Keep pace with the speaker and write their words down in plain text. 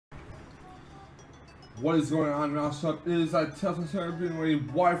What is going on, Mousetrap? It is that Teslamouse doing a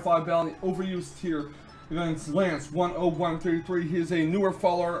Wi-Fi battle in the overused tier against Lance10133. He is a newer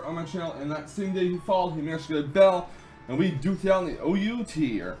follower on my channel, and that same day he followed, he managed to get a bell, and we duked out in the OU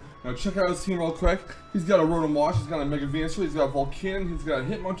tier. Now check out his team real quick. He's got a Rotom Wash, he's got a Mega Venusaur, he's got a Volcanion, he's got a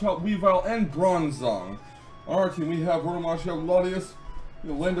Hitmontop, Weavile, and Bronzong. On our team, we have Rotom Wash, we have Lodius, we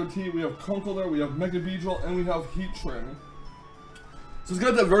have Lando T, we have Kunkel there, we have Mega Beedrill, and we have Heatran. So he's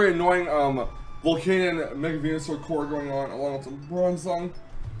got that very annoying Volcanion Mega Venusaur core going on, along with some Bronzong,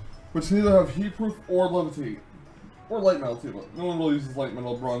 which can either have Heat Proof or Levitate, or Light Metal too, but no one really uses Light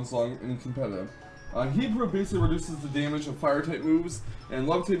Metal Bronzong in competitive. Heat Proof basically reduces the damage of Fire type moves, and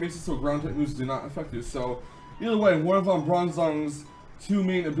Levitate makes it so Ground type moves do not affect you. So either way, one of Bronzong's two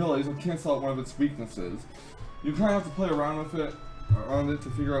main abilities will cancel out one of its weaknesses. You kind of have to play around with it, to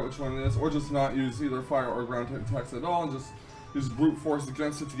figure out which one it is, or just not use either Fire or Ground type attacks at all, and just use brute force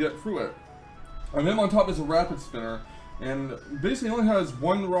against it to get through it. Hitmontop is a Rapid Spinner, and basically only has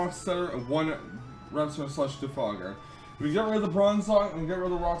one Rock Setter and one Rapid Spinner / Defogger. If we get rid of the Bronzong and get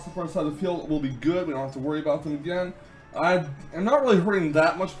rid of the rocks on the far side of the field, we'll be good. We don't have to worry about them again. I'm not really hurting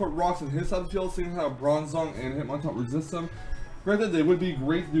that much to put rocks on his side of the field, seeing how Bronzong and Hitmontop resist them. Granted, they would be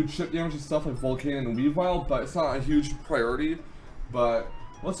great to do chip damage and stuff like Volcanion and Weavile, but it's not a huge priority. But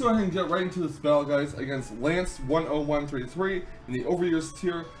let's go ahead and get right into this battle, guys, against Lance10133 in the Overused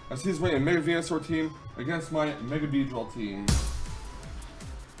tier, as he's running a Mega Venusaur team against my Mega Beedrill team.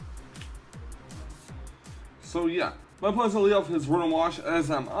 So yeah, my opponent's gonna lead off his Rotom Wash,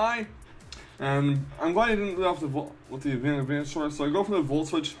 as am I, and I'm glad he didn't lead off with the Mega Venusaur, so I go for the Volt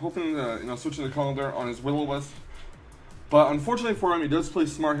Switch, hoping to switching the Kunkel there on his Will-O-Wisp. But unfortunately for him, he does play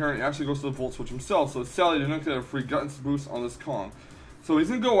smart here, and he actually goes to the Volt Switch himself, so sadly he didn't get a free Guts boost on this Kong. So he's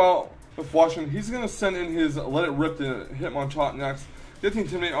going to go out with Washington. He's going to send in his Let It Rip to Hitmontop next. Get the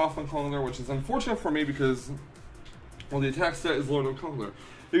Intimidate off on Kunkel there, which is unfortunate for me because, well, the attack set is low to Kunkel there.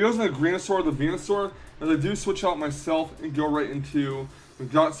 He goes into Greenasaur, the Venusaur, as I do switch out myself and go right into the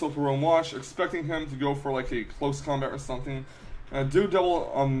Godslope Rotom Wash, expecting him to go for like a close combat or something. And I do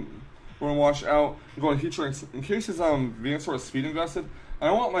double Rotom Wash out and go to Heatran in case his Venusaur is speed invested. I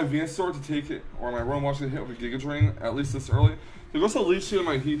don't want my Venusaur to take it, or my Rotom Wash to hit with a Giga Drain, at least this early. So it goes to Leech Seed on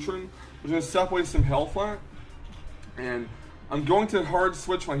my Heatran, which is going to step away some health on it. And I'm going to hard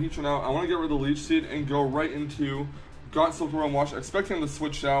switch my Heatran out. I want to get rid of the Leech Seed and go right into Godslope Rotom Wash, expecting him to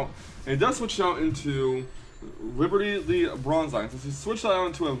switch out. And he does switch out into Liberty the Bronzong. Since he switched out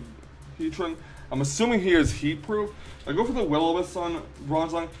into a Heatran, I'm assuming he is Heat Proof. I go for the Will-O-Wisp on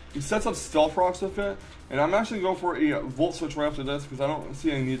Bronzong. He sets up Stealth Rocks with it. And I'm actually going for a Volt Switch right after this because I don't see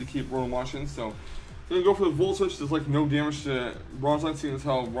any need to keep Rotom Washing. So I'm going to go for the Volt Switch. There's like no damage to Bronzong, seeing as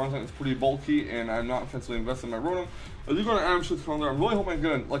how Bronzong is pretty bulky and I'm not offensively invested in my Rotom. I do go to Adam Shift Control there. I'm really hoping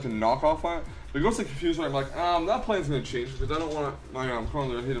I get like a knockoff on it. But it goes to Confusion. I'm like, that plan's going to change because I don't want my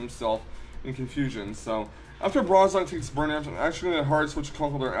Conkeldurr to hit himself in Confusion. So after Bronzong takes burn damage, I'm actually going to hard switch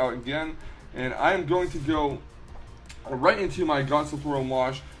Conkeldurr out again. And I am going to go right into my Godslope Rotom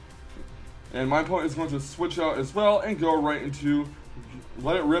Wash. And my opponent is going to switch out as well and go right into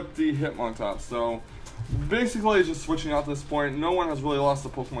Let It Rip the Hitmontop. So basically just switching out at this point. No one has really lost the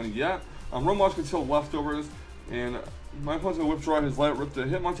Pokemon yet. Rotom Wash can still leftovers. And my opponent's going to withdraw his Let It Rip the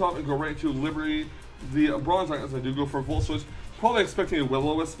Hitmontop and go right into Liberty the Bronzong, as I do go for a Volt Switch. Probably expecting a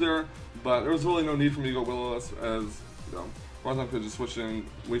Will-O-Wisp there, but there was really no need for me to go Will-O-Wisp, as Bronzong could just switch in and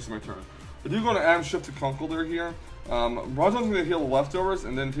waste my turn. I do go to Adam Shift to Conkeldurr here. Bronzong's going to heal the leftovers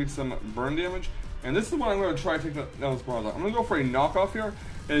and then take some burn damage. And this is what I'm going to try to take down this Bronzong. I'm going to go for a knockoff here.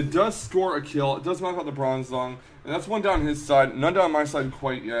 And it does score a kill. It does knock out the Bronzong. And that's one down his side. None down my side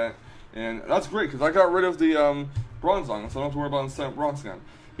quite yet. And that's great because I got rid of the Bronzong. So I don't have to worry about setting rocks again.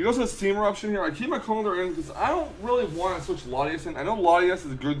 He goes to the Steam Eruption here. I keep my Conkeldurr in because I don't really want to switch Lodius in. I know Lodius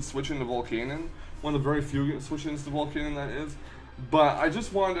is a good switch into Volcanion. One of the very few switch-ins to Volcanion that is. But I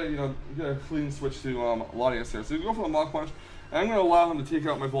just wanted to, get a clean switch to Lodius here. So you go for the Mach Punch. And I'm going to allow him to take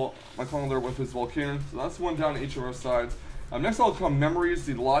out my Conkeldurr with his Volcanion. So that's one down each of our sides. Next I'll come Memories,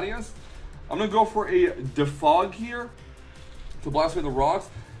 the Lodius. I'm going to go for a Defog here to blast away the rocks.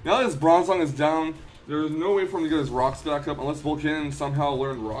 Now that his Bronzong is down, there's no way for him to get his rocks back up unless Volcanion somehow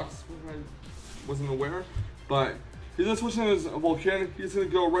learned rocks. I wasn't aware. But he's going to switch in his Volcanion. He's going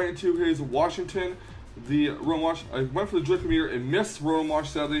to go right into his Washington, the Rotom Wash. I went for the Dracometer and missed Rotom Wash,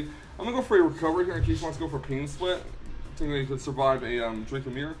 sadly. I'm going to go for a Recovery here in case he wants to go for Pain Split. Thinking that he could survive a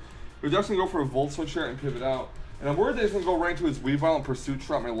Dracometer. We're just going to go for a Volt Switch here and pivot out. And I'm worried that he's going to go right into his Weavile and Pursuit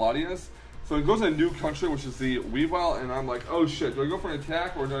Trap my Lodius. So he goes to a New Country, which is the Weavile, and I'm like, oh shit, do I go for an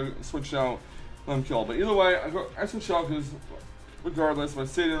attack or do I switch out, let him kill? But either way, I switch out because regardless if I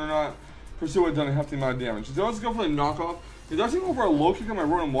save it or not, Pursue would have done a hefty amount of damage. He does go for the knockoff. He does go for a low kick on my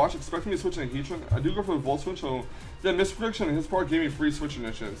Rotom Wash, expecting me to switch in a Heatran. I do go for the Volt Switch, so that misprediction on his part gave me free switch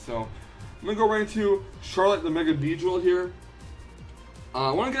initiative. So I'm going to go right into Charlotte the Mega Beedrill here.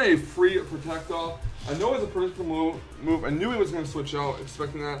 I want to get a free Protect off. I know it's a predictable move. I knew he was going to switch out,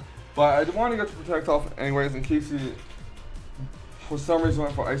 expecting that. But I wanted to get the Protect off anyways, in case he, for some reason,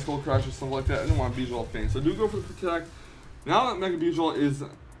 went for Ice Cold Crash or something like that. I didn't want Beedrill to faint. So I do go for the Protect. Now that Mega Beedrill is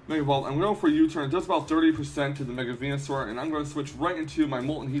Mega Evolved, I'm going for a U-turn. It does about 30% to the Mega Venusaur, and I'm going to switch right into my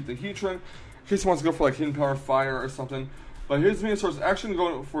Molten Heat, the Heatran, in case he wants to go for like Hidden Power Fire or something. But his Venusaur is actually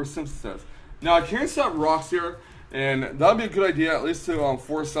going for Synthesis. Now I can set rocks here, and that would be a good idea, at least to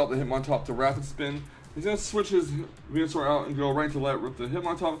force out the Hitmontop to Rapid Spin. He's going to switch his Venusaur out and go right to let rip the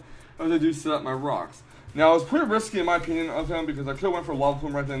Hitmontop as I do set up my rocks. Now it was pretty risky in my opinion of him because I could have went for Lava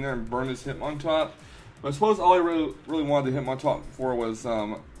Plume right then and there and burned his Hitmontop. But I suppose all I really wanted the Hitmontop for was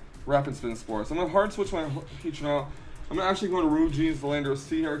Rapid Spin Spore. So I'm going to hard switch my Heatran out. I'm actually going to remove Gene's Valander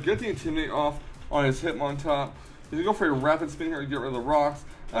C here, get the Intimidate off on his Hitmontop. He's going to go for a Rapid Spin here to get rid of the rocks.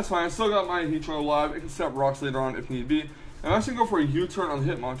 That's fine, I still got my Heatran alive. It can set rocks later on if need be. I'm actually going to go for a U-turn on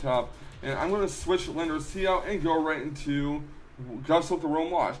the Hitmontop. And I'm going to switch Valander C out and go right into Gobswipe the Rotom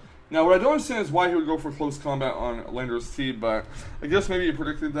Wash. Now what I don't understand is why he would go for Close Combat on Valander C, but I guess maybe he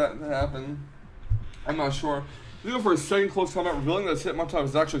predicted that to happen. I'm not sure. He's going for a second Close Combat, revealing that his Hitmontop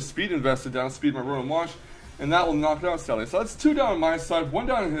is actually speed invested down, speed my Rotom Wash, and that will knock it out sadly. So that's 2 down on my side, 1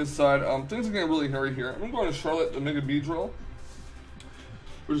 down on his side. Things are getting really hairy here. I'm going to Charlotte the Mega Beedrill,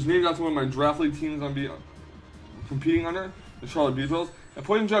 which is named after one of my draft league teams I'm competing under, the Charlotte Beedrills. And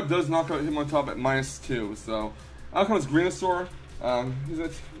Poison Jab does knock out Hitmontop at -2. So out comes Venusaur. He's going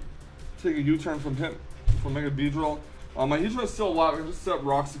to take a U-turn from Mega Beedrill. My Heatran is still alive. I can just set up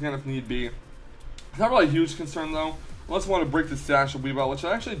rocks again if need be. It's not really a huge concern though, unless I want to break the Sash of Weavile, which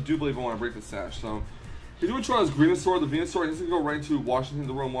I actually do believe I want to break the Sash. So he's going to try his Venusaur, the Venusaur. He's going to go right to Washington,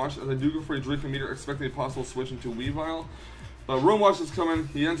 the Rotom Wash, as I do go for a Draco Meteor, expecting a possible switch into Weavile. But Rotom Wash is coming.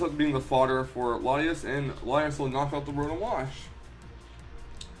 He ends up being the fodder for Latias, and Latias will knock out the Rotom Wash.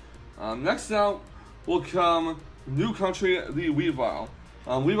 Next out will come New Country, the Weavile.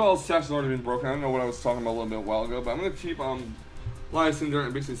 Weavile's Sash has already been broken. I don't know what I was talking about a little bit while ago, but I'm going to keep Latias in there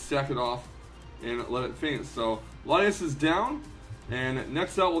and basically stack it off and let it faint. So Latias is down, and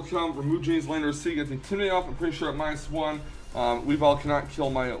next out will come remove Gene's Valander C, get the Intimidate off. I'm pretty sure at -1, Weavile cannot kill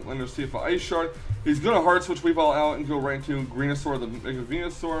my Valander C with an Ice Shard. He's going to hard switch Weavile out and go right into Venusaur, the Mega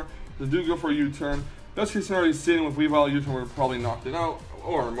Venusaur. They do go for a U-turn. Best case scenario, he's sitting with Weavile. U-turn would have probably knocked it out,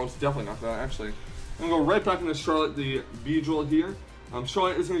 or most definitely knocked it out actually. I'm going to go right back into Charlotte the Beedrill here.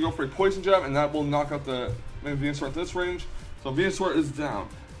 Charlotte is going to go for a Poison Jab, and that will knock out the Mega Venusaur at this range. So Venusaur is down.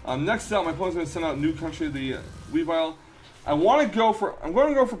 Next out, my opponent's going to send out New Country, the Weavile. I'm going to go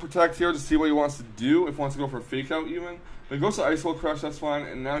for Protect here to see what he wants to do, if he wants to go for a Fake Out even. But he goes to Ice Cold Crash, that's fine,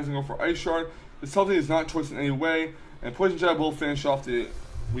 and now he's going to go for Ice Shard. This something is not choice in any way, and Poison Jab will finish off the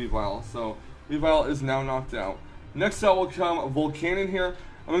Weavile. So Weavile is now knocked out. Next out will come Volcanon here.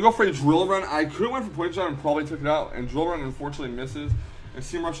 I'm going to go for a Drill Run. I could have went for Poison Jab and probably took it out, and Drill Run unfortunately misses. And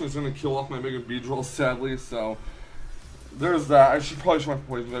Steam Rushing is going to kill off my Mega Beedrill, sadly, so there's that. I probably should went for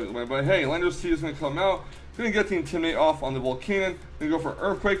Poison Jab, but hey, Valander C is going to come out. Going to get the Intimidate off on the Volcanon. Going to go for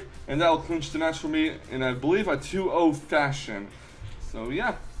Earthquake, and that will clinch the match for me in, I believe, a 2-0 fashion. So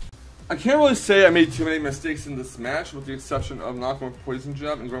yeah. I can't really say I made too many mistakes in this match, with the exception of not going for Poison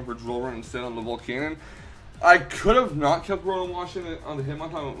Jab and going for Drill Run instead on the Volcanon. I could have not kept Rotom Washing on the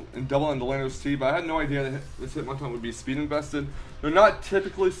Hitmontop and double on the Valander C, but I had no idea that this Hitmontop would be speed invested. They're not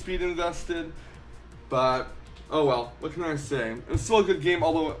typically speed invested, but oh well, what can I say? It was still a good game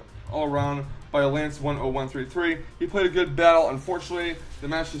all around by Lance10133. He played a good battle. Unfortunately, the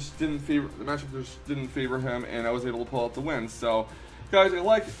matchup just didn't favor him, and I was able to pull out the win. So, guys,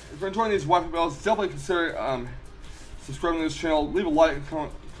 if you're enjoying these Wi-Fi battles, definitely consider subscribing to this channel. Leave a like and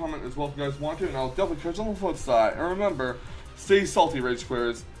comment as well if you guys want to, and I'll definitely catch you on the flip side. And remember, stay salty, Rage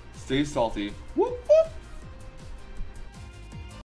Squares. Stay salty. Whoop!